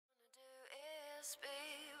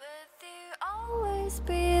Always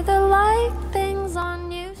be the light things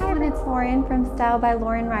on you. Hi everyone, it's Lauren from Style by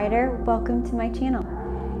Lauren Ryder. Welcome to my channel.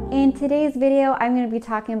 In today's video, I'm going to be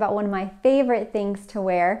talking about one of my favorite things to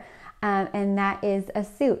wear, and that is a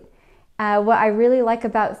suit. What I really like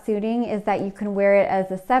about suiting is that you can wear it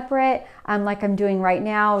as a separate, like I'm doing right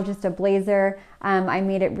now, just a blazer. I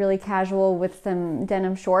made it really casual with some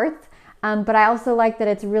denim shorts, but I also like that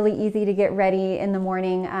it's really easy to get ready in the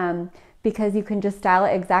morning because you can just style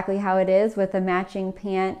it exactly how it is with a matching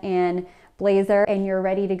pant and blazer, and you're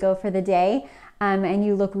ready to go for the day, and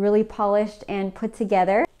you look really polished and put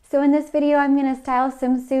together. So in this video, I'm going to style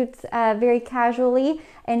some suits very casually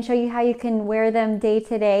and show you how you can wear them day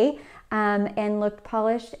to day and look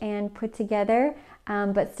polished and put together,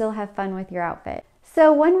 but still have fun with your outfit.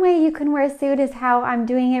 So one way you can wear a suit is how I'm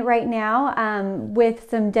doing it right now,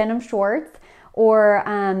 with some denim shorts, or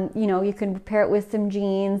you know, you can pair it with some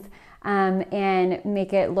jeans and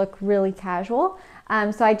make it look really casual.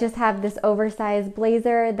 So I just have this oversized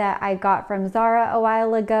blazer that I got from Zara a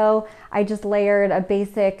while ago. I just layered a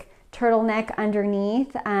basic turtleneck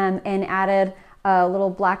underneath and added a little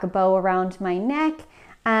black bow around my neck.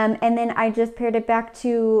 And then I just paired it back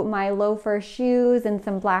to my loafer shoes and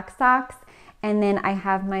some black socks. And then I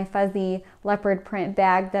have my fuzzy leopard print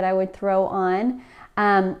bag that I would throw on.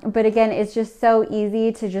 But again, it's just so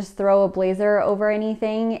easy to just throw a blazer over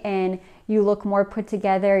anything and you look more put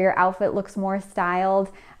together, your outfit looks more styled.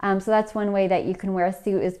 So that's one way that you can wear a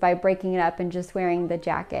suit, is by breaking it up and just wearing the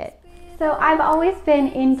jacket. So I've always been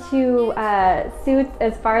into suits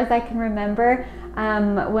as far as I can remember.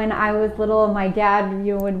 When I was little, my dad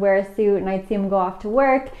would wear a suit and I'd see him go off to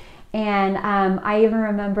work. And I even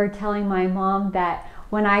remember telling my mom that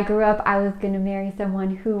when I grew up, I was going to marry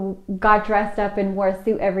someone who got dressed up and wore a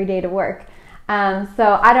suit every day to work.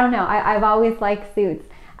 So I don't know, I've always liked suits.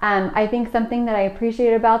 I think something that I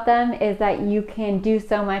appreciate about them is that you can do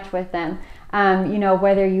so much with them. You know,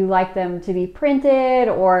 whether you like them to be printed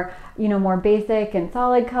or, you know, more basic and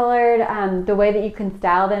solid colored, the way that you can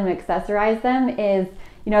style them, accessorize them is,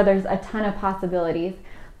 you know, there's a ton of possibilities.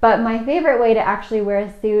 But my favorite way to actually wear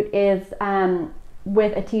a suit is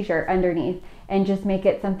with a t-shirt underneath, and just make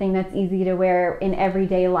it something that's easy to wear in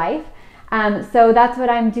everyday life. So that's what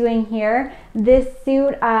I'm doing here. This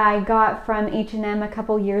suit I got from H&M a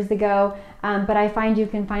couple years ago, but I find you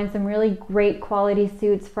can find some really great quality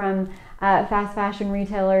suits from fast fashion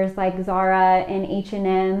retailers like Zara and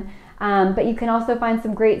H&M. But you can also find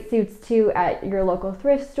some great suits too at your local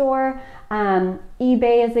thrift store.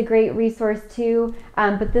 eBay is a great resource too,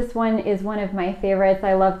 but this one is one of my favorites.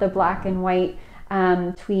 I love the black and white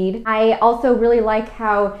tweed. I also really like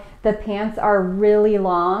how the pants are really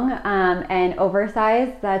long and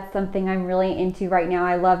oversized. That's something I'm really into right now.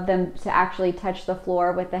 I love them to actually touch the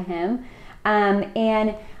floor with the hem.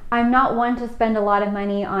 And I'm not one to spend a lot of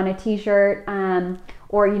money on a t-shirt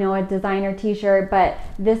or, you know, a designer t-shirt, but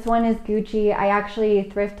this one is Gucci. I actually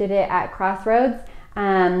thrifted it at Crossroads.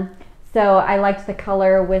 So I liked the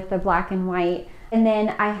color with the black and white. And then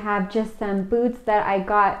I have just some boots that I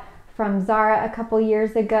got from Zara a couple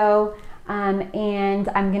years ago, and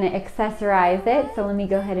I'm gonna accessorize it. So let me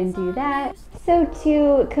go ahead and do that. So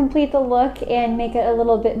to complete the look and make it a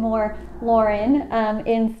little bit more Lauren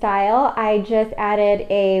in style, I just added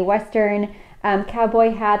a Western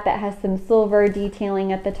cowboy hat that has some silver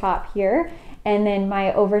detailing at the top here, and then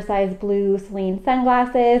my oversized blue Celine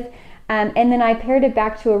sunglasses, and then I paired it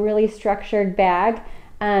back to a really structured bag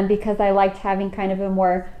because I liked having kind of a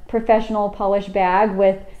more professional polished bag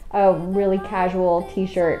with a really casual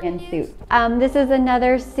t-shirt and suit. This is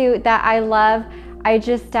another suit that I love. I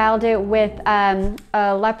just styled it with a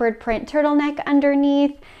leopard print turtleneck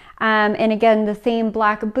underneath, and again the same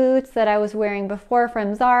black boots that I was wearing before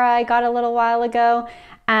from Zara I got a little while ago,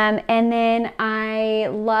 and then I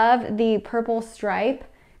love the purple stripe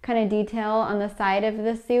kind of detail on the side of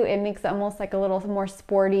the suit. It makes it almost like a little more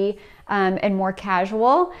sporty and more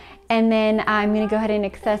casual. And then I'm gonna go ahead and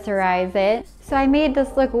accessorize it. So I made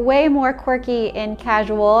this look way more quirky and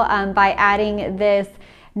casual by adding this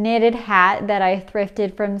knitted hat that I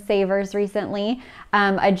thrifted from Savers recently,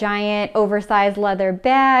 a giant oversized leather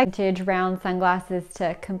bag, vintage round sunglasses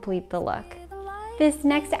to complete the look. This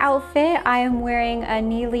next outfit, I am wearing a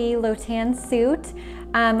Neely Lotan suit.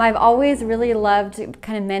 I've always really loved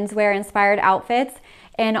kind of menswear inspired outfits,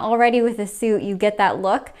 and already with a suit you get that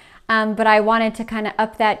look, but I wanted to kind of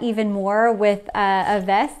up that even more with a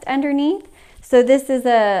vest underneath. So this is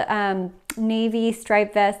a navy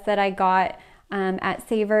striped vest that I got at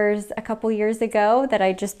Savers a couple years ago that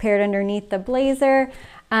I just paired underneath the blazer.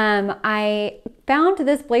 I found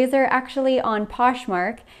this blazer actually on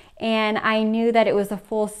Poshmark, and I knew that it was a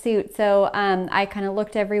full suit, so I kind of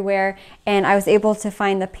looked everywhere and I was able to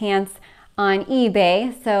find the pants on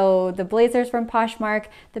eBay. So the blazer's from Poshmark,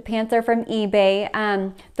 the pants are from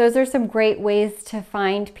eBay. Those are some great ways to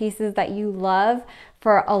find pieces that you love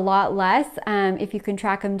for a lot less. If you can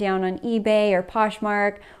track them down on eBay or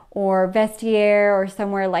Poshmark or Vestiaire or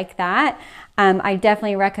somewhere like that, I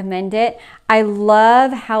definitely recommend it. I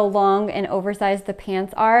love how long and oversized the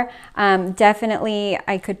pants are. Definitely,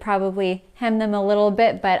 I could probably hem them a little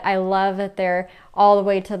bit, but I love that they're all the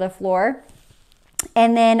way to the floor.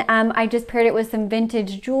 And then I just paired it with some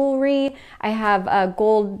vintage jewelry. I have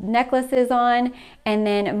gold necklaces on, and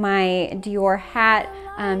then my Dior hat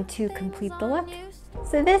to complete the look.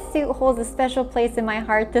 So this suit holds a special place in my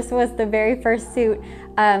heart. This was the very first suit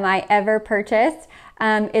I ever purchased.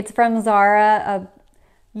 It's from Zara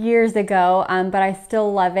years ago, but I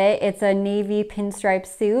still love it. It's a navy pinstripe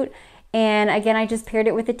suit. And again, I just paired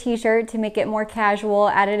it with a t-shirt to make it more casual,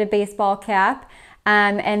 added a baseball cap.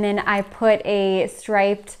 And then I put a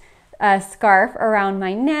striped scarf around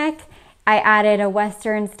my neck. I added a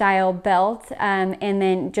Western style belt, and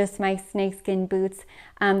then just my snakeskin boots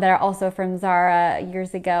that are also from Zara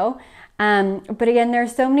years ago. But again,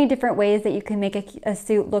 there's so many different ways that you can make a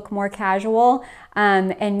suit look more casual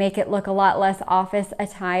and make it look a lot less office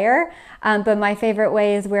attire. But my favorite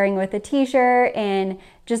way is wearing with a t-shirt, and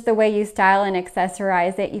just the way you style and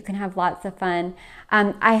accessorize it, you can have lots of fun.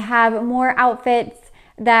 I have more outfits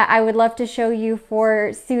that I would love to show you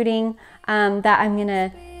for suiting that I'm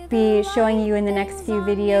gonna be showing you in the next few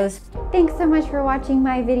videos. Thanks so much for watching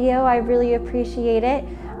my video. I really appreciate it.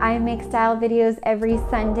 I make style videos every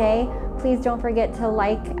Sunday. Please don't forget to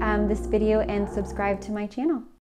like this video and subscribe to my channel.